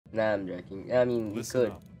Nah, I'm joking. I mean, we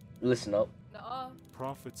could. Listen up. Nuh-uh.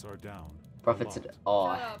 Profits are down. Profits. Shut Oh.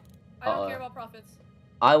 up. I don't care about profits.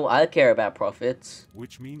 I care about profits.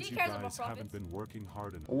 Which means He you cares about guys haven't profits. been working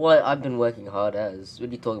hard enough. What? I've been working hard as. What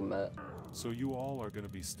are you talking about? So you all are gonna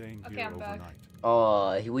be staying Okay, here I'm back. overnight.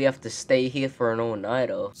 Oh, we have to stay here for an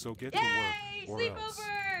all-nighter. So get to Yay! work or else.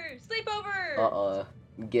 Sleepover!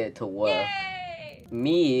 Get to work. Yay!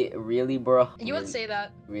 Me? Really, bro? You would say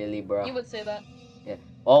that. Really, bro? You would say that. Yeah.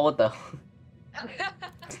 Oh, what the?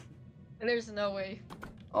 There's no way.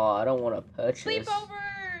 Oh, I don't want to purchase.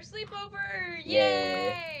 Sleepover! Yeah.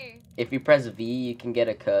 Yay! If you press V, you can get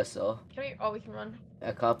a cursor. Can we? Oh, we can run.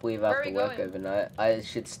 I can't believe I Where have are to we work going? overnight. I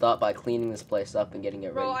should start by cleaning this place up and getting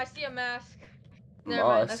it Bro, I ready. see a mask. Never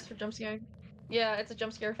mind, that's Mask? for jump scaring. Yeah, it's a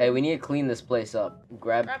jump scare. Hey, we need to clean this place up.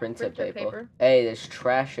 Grab printer paper. Hey, there's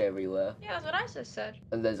trash everywhere. Yeah, that's what I just said.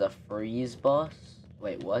 And there's a freeze boss.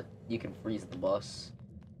 Wait, what? You can freeze the boss.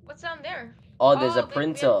 What's down there? Oh, there's a Oh,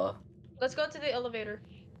 printer. Let's go to the elevator.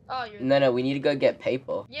 Oh, you're. No, we need to go get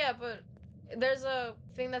paper. Yeah, but there's a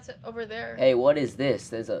thing that's over there. Hey, what is this?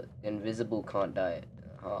 There's a invisible can't die.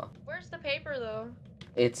 Huh. Where's the paper though?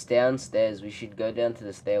 It's downstairs. We should go down to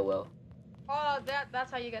the stairwell. Oh,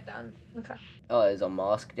 that's how you get down. Okay. Oh, there's a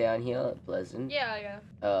mask down here. Pleasant. Yeah.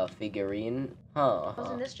 Figurine. Huh.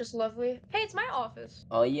 Wasn't this just lovely? Hey, it's my office.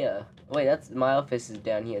 Oh, yeah. Wait, that's my office is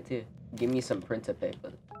down here, too. Give me some printer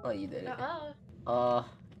paper. Oh, you did it.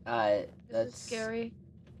 Alright. This is scary.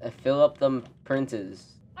 Fill up them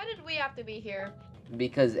printers. Why did we have to be here?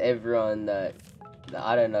 Because everyone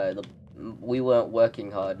I don't know, we weren't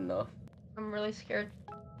working hard enough. I'm really scared.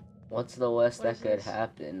 What's the worst What that could is this?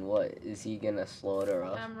 happen? What, is he gonna slaughter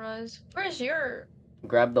us? Cameras. Where's your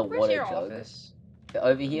Grab the water your jug. office?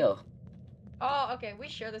 Over here. Oh, okay. We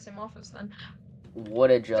share the same office then.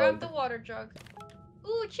 Water jug. Grab the water jug.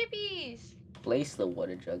 Ooh, chippies. Place the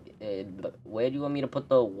water jug. Where do you want me to put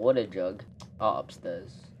the water jug? Oh,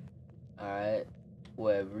 upstairs. Alright.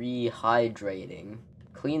 We're rehydrating.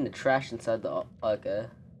 Clean the trash inside the... Okay.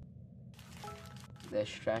 There's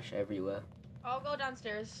trash everywhere. I'll go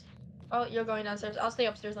downstairs. Oh, you're going downstairs. I'll stay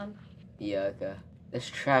upstairs then. Yeah, okay. There's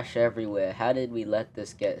trash everywhere. How did we let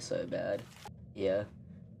this get so bad? Yeah.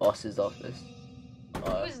 Boss's office.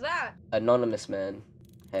 Who's that? Anonymous man.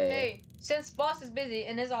 Hey, since boss is busy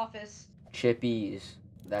in his office. Chippies.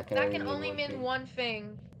 That can only mean thing. one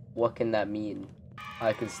thing. What can that mean?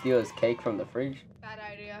 I can steal his cake from the fridge? Bad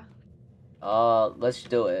idea. Let's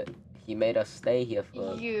do it. He made us stay here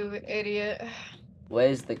for... You idiot.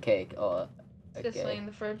 Where's the cake? Oh, It's okay. in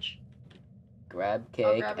the fridge. Grab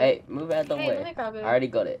cake. grab it. Hey, move out the Hey, way. let me grab it. I already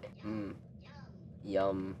got it.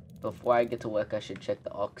 Yum. Before I get to work, I should check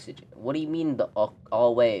the oxygen. What do you mean the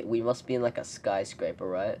Oh, wait. We must be in like a skyscraper,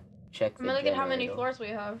 right? Check the I'm gonna look at how many generator. floors we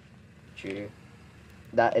have. True.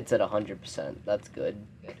 It's at 100%. That's good.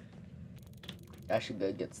 Good. I should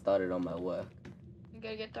go get started on my work. You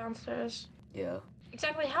gotta get downstairs. Yeah.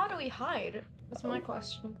 Exactly, how do we hide? That's my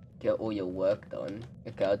question. Get all your work done.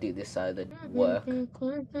 Okay, I'll do this side of the work.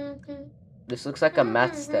 This looks like a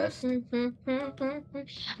maths test.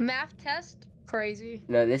 Math test? Crazy.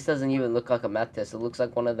 No, this doesn't even look like a math test. It looks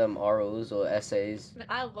like one of them orals or essays.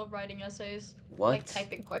 I love writing essays. What? Like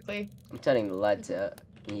typing quickly. I'm turning the lights out.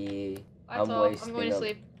 Yeah. I'm going to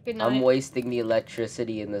sleep. Good night. I'm wasting the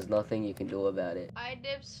electricity and there's nothing you can do about it. I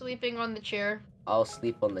dip sleeping on the chair. I'll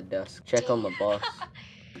sleep on the desk. Check on the boss.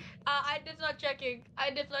 I dip not checking.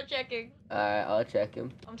 Alright, I'll check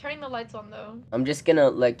him. I'm turning the lights on though. I'm just gonna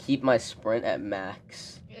like keep my sprint at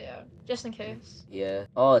max. Yeah, just in case. Yeah.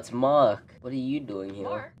 Oh, it's Mark. What are you doing here?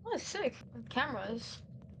 Or, oh, sick. Cameras.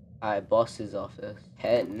 Alright, boss's office.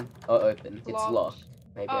 Pen. Oh, open. It's locked.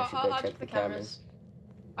 Maybe I should go I'll check the cameras.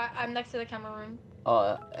 I'm next to the camera room.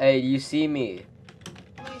 Oh, hey, you see me?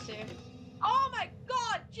 Let me see. Oh my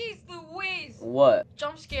god! Jeez Louise! What?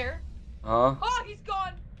 Jump scare. Huh? Oh, he's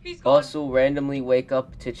gone! He's gone! Boss will randomly wake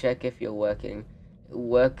up to check if you're working.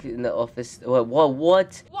 Work in the office. What? Why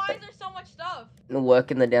is there so much stuff?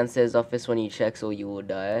 Work in the downstairs office when you checks or you will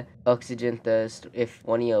die. Oxygen thirst. If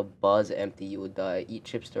one of your bars are empty, you will die. Eat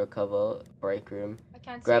chips to recover. Break room. I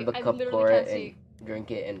can't Grab see. a cup, I literally pour can't it, see. and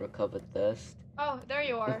drink it and recover thirst. Oh, there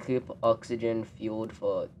you are. Keep oxygen fueled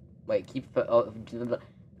for. Wait, keep. Okay.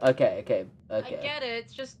 I get it.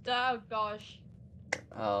 It's just, oh gosh.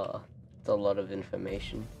 It's a lot of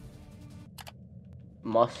information.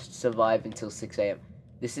 Must survive until 6 a.m.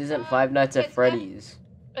 This isn't Five Nights at Freddy's.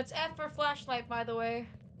 It's F for flashlight, by the way.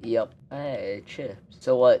 Yep. Hey, chips.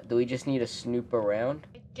 So what? Do we just need to snoop around?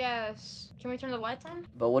 I guess. Can we turn the lights on?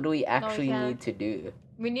 But what do we actually can't. need to do?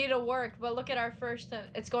 We need to work, but look at our first.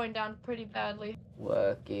 It's going down pretty badly.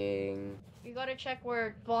 Working. We gotta check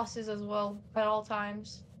where boss is as well at all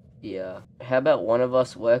times. Yeah. How about one of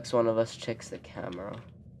us works, one of us checks the camera?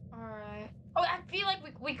 Alright. Oh, I feel like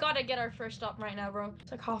we gotta get our first stop right now, bro.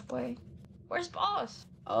 It's like halfway. Where's boss?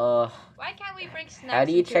 Why can't we bring snacks how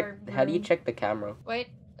do you into check? our How do you room? check the camera? Wait,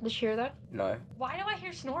 did you hear that? No. Why do I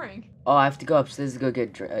hear snoring? Oh, I have to go upstairs to go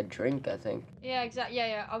get a drink, I think. Yeah, exactly.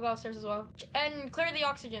 Yeah. I'll go upstairs as well. And clear the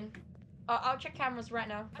oxygen. I'll check cameras right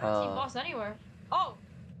now. I don't see boss anywhere. Oh,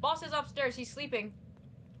 boss is upstairs. He's sleeping.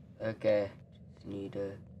 Okay. Just need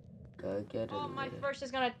to go get Oh, it. my first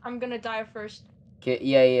is gonna. I'm gonna die first. Okay,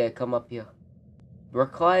 yeah. Come up here.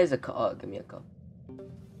 Requires a cup. Oh, give me a cup.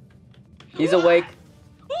 He's awake.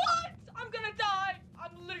 What? I'm gonna die.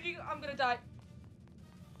 I'm gonna die.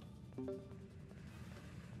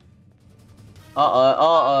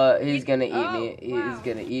 He's gonna eat me. He's Wow.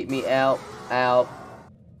 gonna eat me. Ow.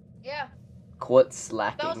 Yeah, Quit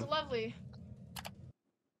slacking. that was lovely.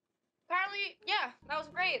 Apparently, yeah, that was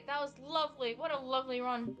great. That was lovely. What a lovely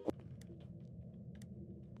run.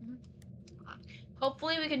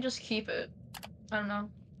 Hopefully, we can just keep it. I don't know.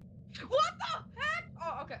 What the heck?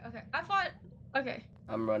 Oh, okay. I thought. Okay.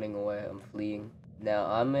 I'm running away. I'm fleeing. Now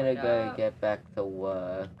I'm gonna go get back to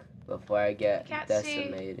work before I get Can't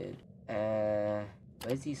decimated.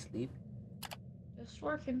 Where's he sleep? Just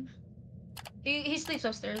working. He sleeps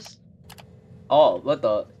upstairs. Oh, what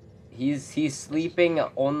the? He's sleeping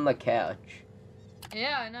on the couch.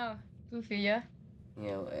 Yeah, I know. Goofy, yeah. You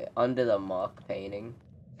know, under the mock painting.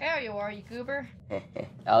 There you are, you goober.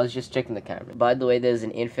 I was just checking the camera. By the way, there's an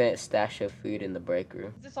infinite stash of food in the break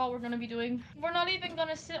room. Is this all we're gonna be doing? We're not even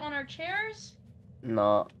gonna sit on our chairs?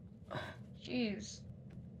 No. Jeez.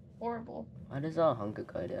 Horrible. Why does our hunger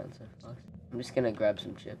go down so fast? I'm just gonna grab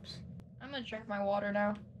some chips. I'm gonna drink my water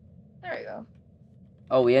now. There you go.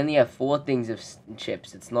 Oh, we only have 4 things of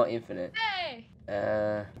chips. It's not infinite. Hey!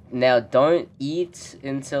 Now don't eat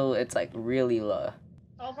until it's like really low.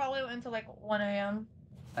 I'll probably wait until like 1 a.m.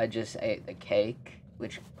 I just ate the cake,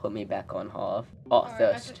 which put me back on half. Oh,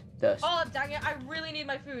 Alright, thirst. Oh, dang it, I really need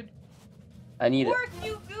my food. I need Work,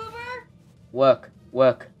 you goober! Work.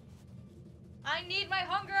 I need my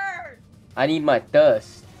hunger! I need my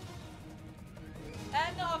thirst.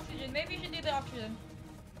 And the oxygen. Maybe you should do the oxygen.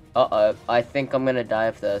 Uh-oh. I think I'm gonna die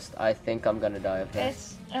of thirst.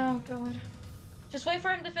 It's... Oh, God. Just wait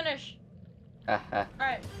for him to finish. Haha.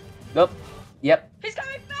 Alright. Nope. Yep. He's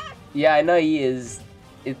coming back! Yeah, I know he is.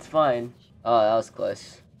 It's fine. Oh, that was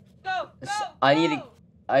close. Go! I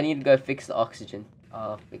need to go fix the oxygen.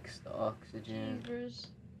 Oh, fix the oxygen. Jeepers.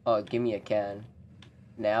 Oh, give me a can.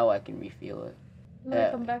 Now I can refill it. I'm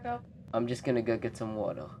gonna come back up. I'm just gonna go get some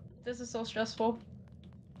water. This is so stressful.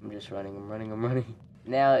 I'm just running.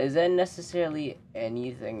 Now, is there necessarily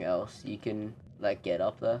anything else you can, like, get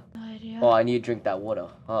up there? No idea. Oh, I need to drink that water.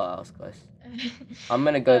 Oh, that was close. I'm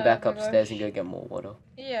gonna go back my upstairs gosh. and go get more water.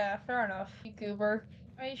 Yeah, fair enough. You goober.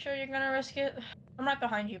 Are you sure you're gonna risk it? I'm right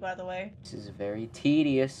behind you, by the way. This is very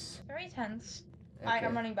tedious. Very tense. Okay. Alright,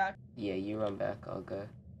 I'm running back. Yeah, you run back. I'll go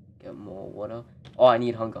get more water. Oh, I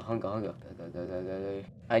need hunger. Go.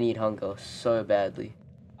 I need hunger so badly.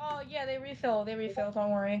 Oh, yeah, they refill.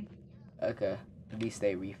 Don't worry. Okay, at least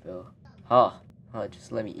they refill. Huh,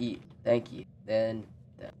 just let me eat. Thank you. Then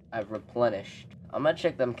I've replenished. I'm gonna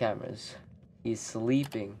check them cameras. He's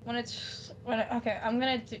sleeping. Okay, I'm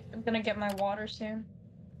gonna get my water soon.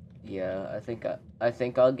 Yeah, I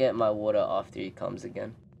think I'll get my water after he comes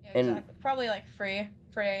again. Yeah, And- exactly. Probably like 3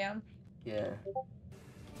 a.m. Yeah.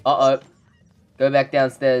 Uh-oh. Go back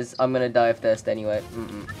downstairs. I'm gonna die of thirst anyway.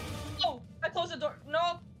 Oh, I closed the door.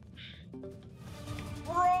 No.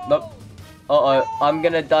 Bro. Nope. Uh-oh. I'm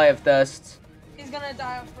gonna die of thirst. He's gonna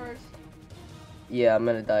die first. Yeah, I'm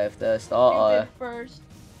gonna die of thirst. Uh-oh.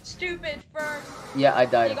 Stupid first. Yeah, I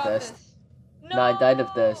died You of got thirst. this. No, I died of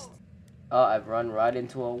thirst. Oh, I've run right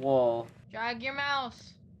into a wall. Drag your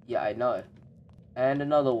mouse. Yeah, I know. And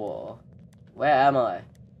another wall. Where am I?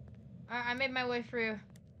 I made my way through.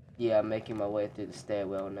 Yeah, I'm making my way through the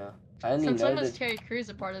stairwell now. I only Since know when was that Terry Crews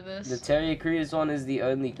a part of this? the Terry Crews one is the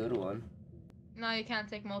only good one. No, you can't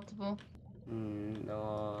take multiple.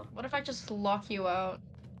 No. What if I just lock you out?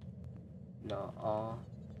 No.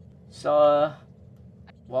 So,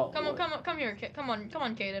 what? Come here, come on,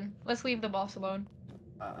 Caden. Let's leave the boss alone.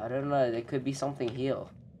 I don't know. There could be something here.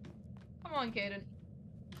 Come on, Caden.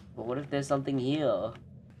 But what if there's something here?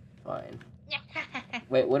 Fine.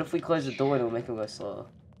 Wait, what if we close the door and it'll make him go slower?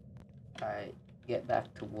 Alright, get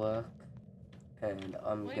back to work. And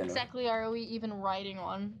I'm What gonna... exactly are we even writing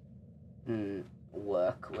on?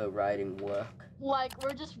 work. We're riding work. Like,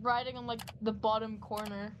 we're just riding on, like, the bottom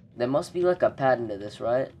corner. There must be, like, a pattern to this,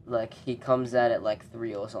 right? Like, he comes out at, like,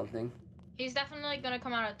 3 or something. He's definitely gonna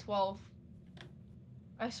come out at 12.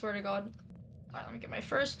 I swear to God. Alright, let me get my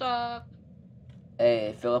first stop.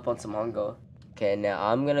 Hey, fill up on some hunger. Okay, now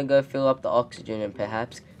I'm gonna go fill up the oxygen and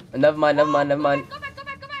perhaps... Never mind. Go back, go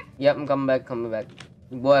back, go back! Yep, I'm coming back.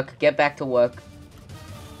 Work, get back to work.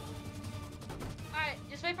 Alright,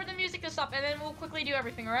 just wait for the music to stop and then we'll quickly do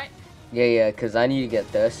everything, alright? Yeah, because I need to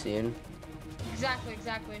get there soon.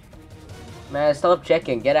 Exactly. Man, stop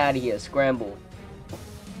checking. Get out of here. Scramble.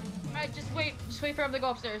 Alright, just wait for him to go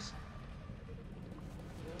upstairs.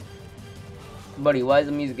 Buddy, why is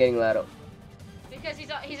the music getting louder? Because he's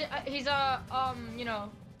you know,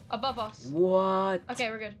 above us. What? Okay,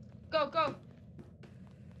 we're good. Go.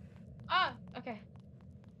 Ah, okay.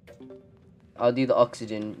 I'll do the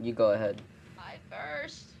oxygen. You go ahead. I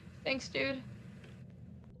first. Thanks, dude.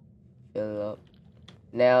 Fill it up.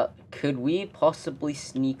 Now, could we possibly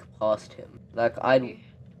sneak past him? Like,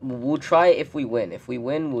 we'll try it if we win. If we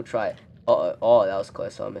win, we'll try it. Oh, that was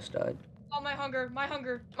close. I almost died. Oh, my hunger.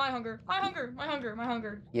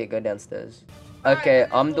 Yeah, go downstairs. All Okay, right,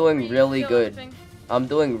 I'm doing really good. Everything. I'm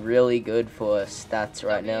doing really good for stats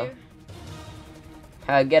right now.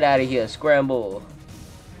 W. Get out of here. Scramble.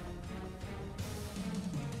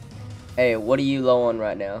 Hey, what are you low on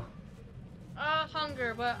right now?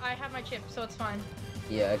 Hunger, but I have my chip, so it's fine.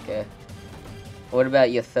 Yeah, okay. What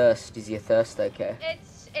about your thirst? Is your thirst okay?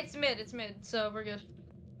 It's mid, so we're good.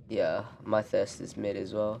 Yeah, my thirst is mid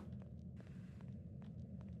as well.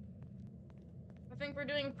 I think we're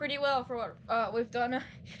doing pretty well for what we've done.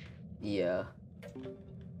 Yeah.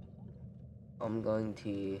 I'm going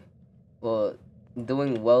to... Well,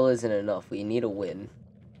 doing well isn't enough. We need a win.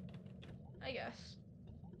 I guess.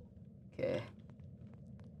 Okay.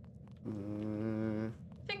 I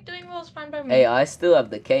think doing well is fine by me. Hey, I still have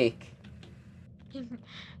the cake.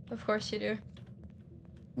 Of course you do.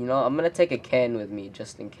 You know, I'm gonna take a can with me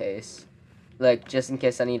just in case. Like, just in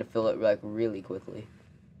case I need to fill it, like, really quickly.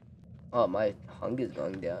 Oh, my hunger's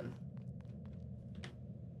going down.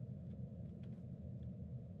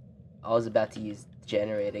 I was about to use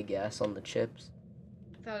generator gas on the chips.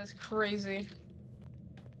 That is crazy.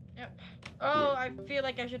 Yep. Oh, I feel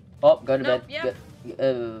like I should... Oh, go to Nope, bed.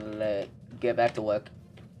 yep. Get back to work.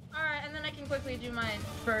 Alright, and then I can quickly do mine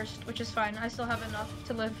first, which is fine. I still have enough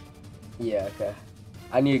to live. Yeah, okay.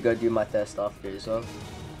 I need to go do my test after as well.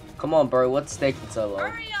 Come on, bro. What's taking so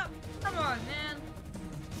long? Hurry up! Come on, man.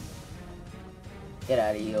 Get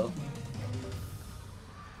out of here.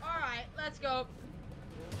 Alright, let's go.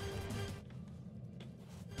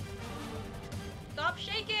 Stop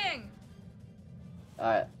shaking!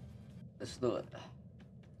 Alright. Let's do it.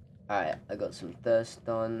 Alright, I got some thirst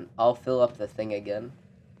done. I'll fill up the thing again.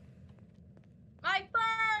 My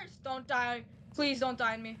first! Don't die. Please don't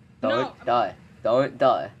die on me. Don't die. Don't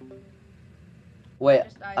die. Wait,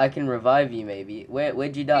 just died. I can revive you maybe.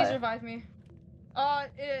 Where'd you Please die? revive me.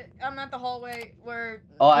 I'm at the hallway where.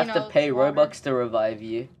 Oh, I have to know, pay it's water. Robux to revive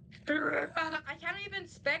you. I can't even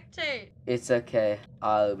spectate. It's okay.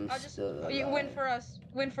 I'll just. You win for us.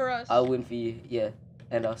 Win for us. I'll win for you, yeah.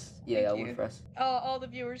 And us. Yeah, Thank I'll you. win for us. All the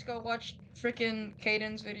viewers go watch freaking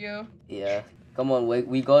Caden's video. Yeah. Come on,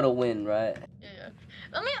 we gotta win, right? Yeah.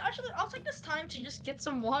 I'll take this time to just get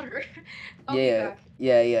some water. I'll be back.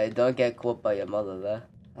 Yeah. Don't get caught by your mother there.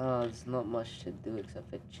 Oh, there's not much to do except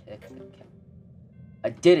for check the camera. I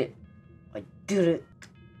did it.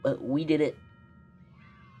 We did it.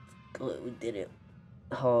 Good, we did it.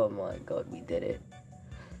 Oh my God, we did it.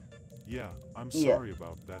 Yeah, I'm sorry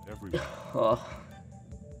about that, everyone. Oh,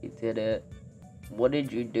 you did it. What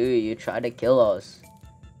did you do? You tried to kill us,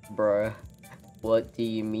 bruh. What do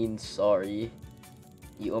you mean sorry?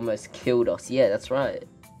 You almost killed us. Yeah, that's right.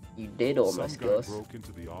 You did almost Some kill guy us. broke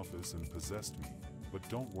into the office and possessed me, but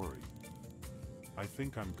don't worry. I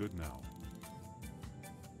think I'm good now.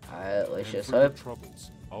 Alright, let's And just for your hope.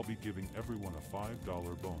 troubles, I'll be giving everyone a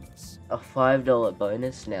 $5 bonus. A $5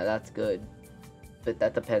 bonus? Now that's good. But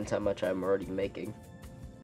that depends how much I'm already making.